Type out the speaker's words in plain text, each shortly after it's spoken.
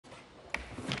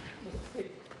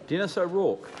Denis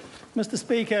O'Rourke. Mr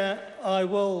Speaker, I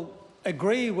will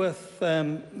agree with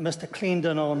Mr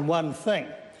Clendon on one thing,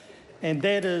 and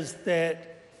that is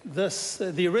that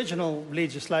the original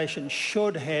legislation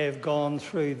should have gone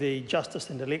through the Justice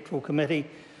and Electoral Committee,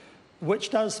 which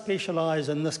does specialise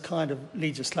in this kind of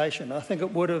legislation. I think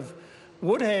it would have,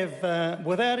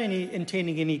 without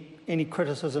intending any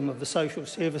criticism of the Social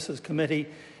Services Committee,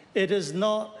 it is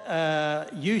not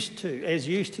used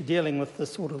to dealing with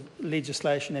this sort of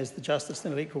legislation as the Justice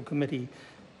and Electoral Committee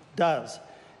does.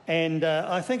 And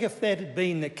I think if that had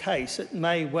been the case, it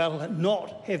may well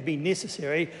not have been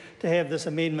necessary to have this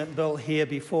amendment bill here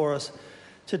before us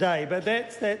today. But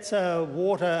that's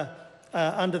water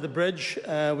under the bridge.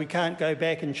 We can't go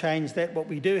back and change that. What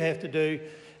we do have to do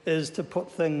is to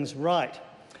put things right.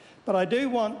 But I do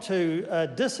want to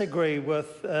disagree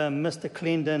with Mr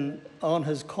Clendon on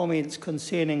his comments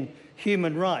concerning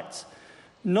human rights.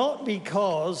 Not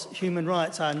because human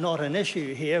rights are not an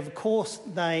issue here, of course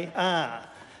they are.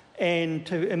 And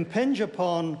to impinge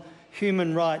upon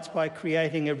human rights by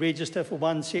creating a register for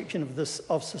one section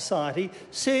of society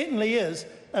certainly is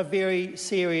a very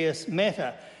serious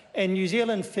matter. And New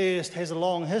Zealand First has a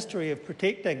long history of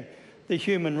protecting the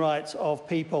human rights of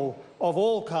people of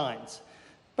all kinds.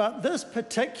 But this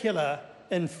particular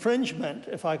infringement,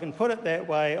 if I can put it that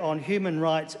way, on human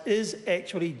rights is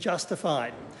actually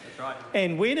justified. That's right.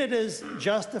 And when it is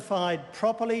justified,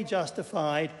 properly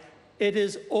justified, it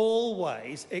is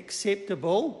always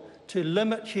acceptable to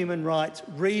limit human rights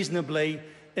reasonably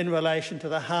in relation to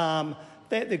the harm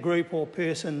that the group or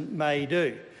person may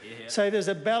do. Yeah. So there's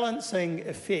a balancing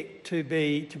effect to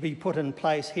be put in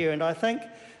place here, and I think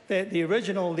that the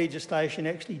original legislation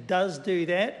actually does do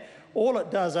that. All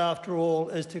it does, after all,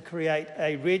 is to create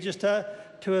a register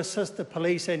to assist the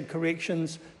police and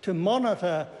corrections to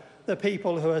monitor the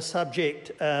people who are subject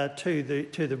to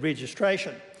the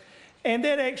registration. And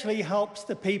that actually helps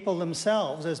the people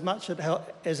themselves as much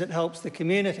as it helps the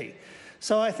community.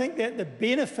 So I think that the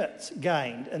benefits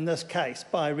gained in this case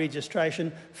by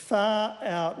registration far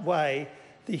outweigh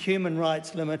the human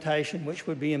rights limitation which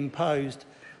would be imposed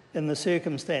in the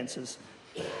circumstances.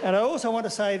 And I also want to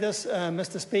say this,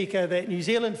 Mr Speaker, that New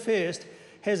Zealand First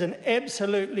has an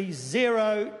absolutely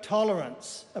zero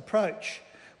tolerance approach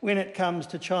when it comes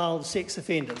to child sex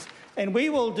offenders. And we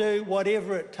will do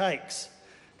whatever it takes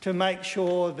to make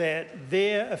sure that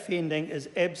their offending is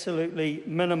absolutely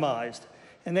minimised.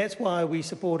 And that's why we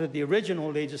supported the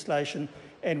original legislation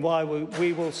and why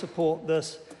we will support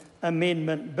this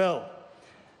amendment bill.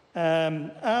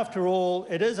 After all,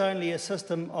 it is only a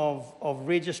system of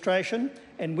registration,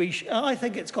 and I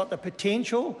think it's got the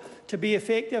potential to be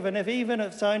effective, and even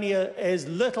if it's only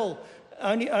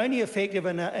only effective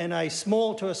in a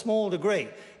small degree,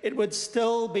 it would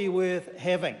still be worth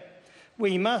having.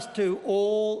 We must do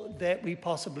all that we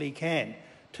possibly can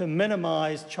to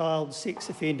minimise child sex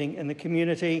offending in the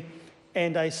community,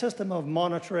 and a system of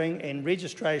monitoring and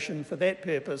registration for that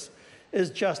purpose is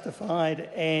justified,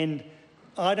 and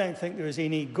I don't think there is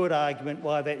any good argument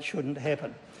why that shouldn't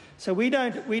happen. So we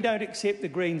don't accept the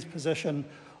Greens' position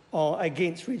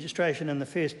against registration in the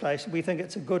first place. We think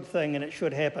it's a good thing and it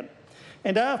should happen.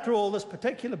 And after all, this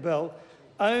particular bill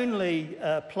only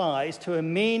applies to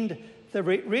amend the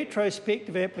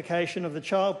retrospective application of the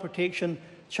Child Protection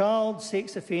Child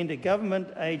Sex Offender Government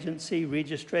Agency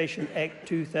Registration Act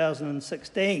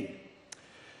 2016,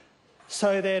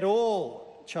 so that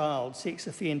all child sex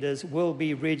offenders will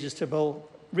be registrable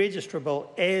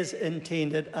as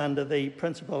intended under the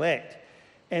Principal Act.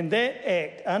 And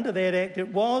under that Act, it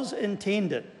was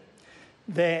intended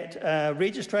that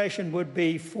registration would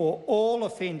be for all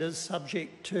offenders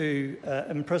subject to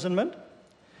imprisonment,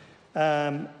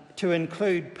 to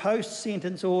include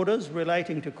post-sentence orders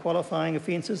relating to qualifying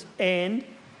offences, and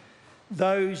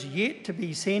those yet to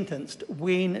be sentenced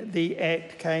when the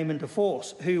Act came into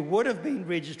force, who would have been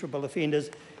registrable offenders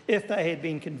if they had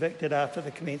been convicted after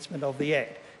the commencement of the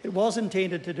Act. It was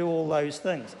intended to do all those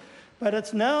things. But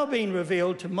it's now been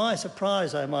revealed, to my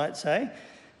surprise I might say,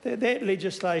 that that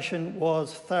legislation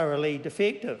was thoroughly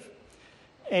defective.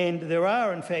 And there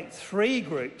are, in fact, 3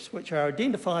 groups which are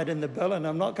identified in the bill, and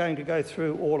I'm not going to go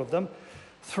through all of them,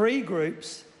 3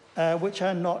 groups which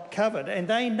are not covered. And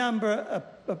they number,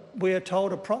 we are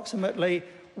told, approximately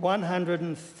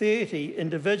 130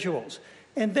 individuals.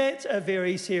 And that's a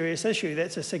very serious issue.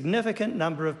 That's a significant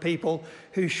number of people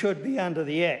who should be under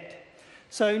the Act.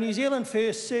 So New Zealand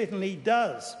First certainly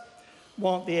does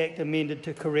want the Act amended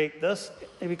to correct this,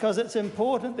 because it's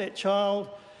important that child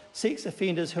sex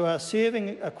offenders who are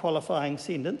serving a qualifying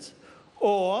sentence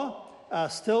or are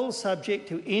still subject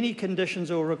to any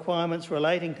conditions or requirements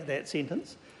relating to that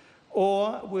sentence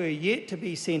or were yet to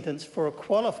be sentenced for a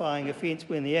qualifying offence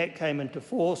when the Act came into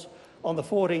force on the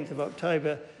 14th of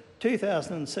October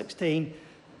 2016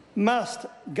 must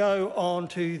go on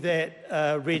to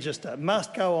that register,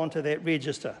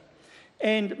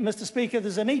 And, Mr Speaker,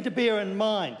 there's a need to bear in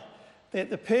mind that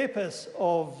the purpose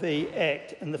of the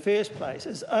Act in the first place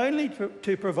is only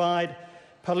to provide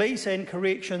police and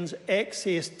corrections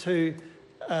access to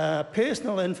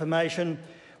personal information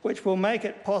which will make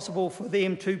it possible for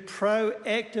them to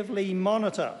proactively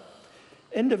monitor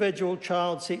individual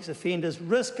child sex offenders'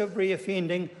 risk of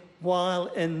reoffending while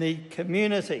in the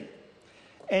community,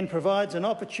 and provides an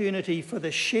opportunity for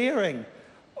the sharing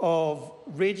of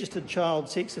registered child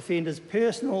sex offenders'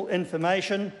 personal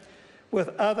information with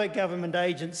other government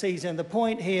agencies. And the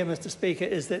point here, Mr Speaker,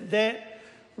 is that that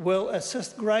will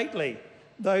assist greatly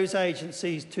those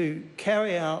agencies to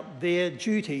carry out their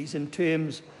duties in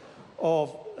terms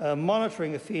of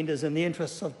monitoring offenders in the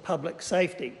interests of public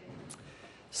safety.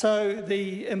 So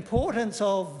the importance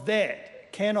of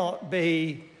that cannot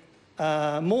be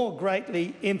more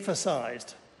greatly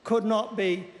emphasised, could not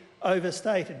be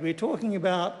overstated. We're talking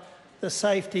about the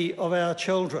safety of our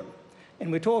children,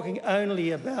 and we're talking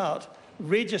only about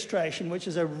registration, which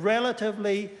is a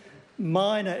relatively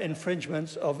minor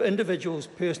infringement of individuals'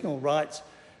 personal rights,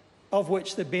 of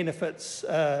which the benefits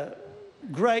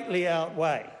greatly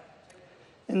outweigh.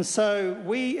 And so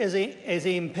we as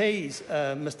MPs,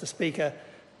 Mr Speaker,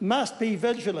 must be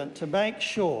vigilant to make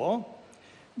sure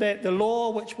that the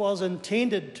law which was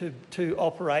intended to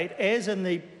operate, as in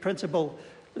the principal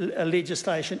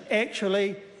legislation,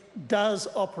 actually does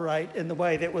operate in the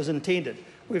way that was intended.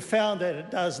 We've found that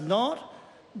it does not.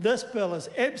 This bill is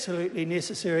absolutely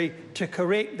necessary to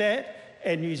correct that,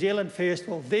 and New Zealand First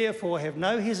will therefore have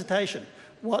no hesitation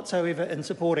whatsoever in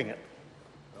supporting it.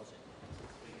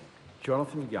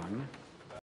 Jonathan Young.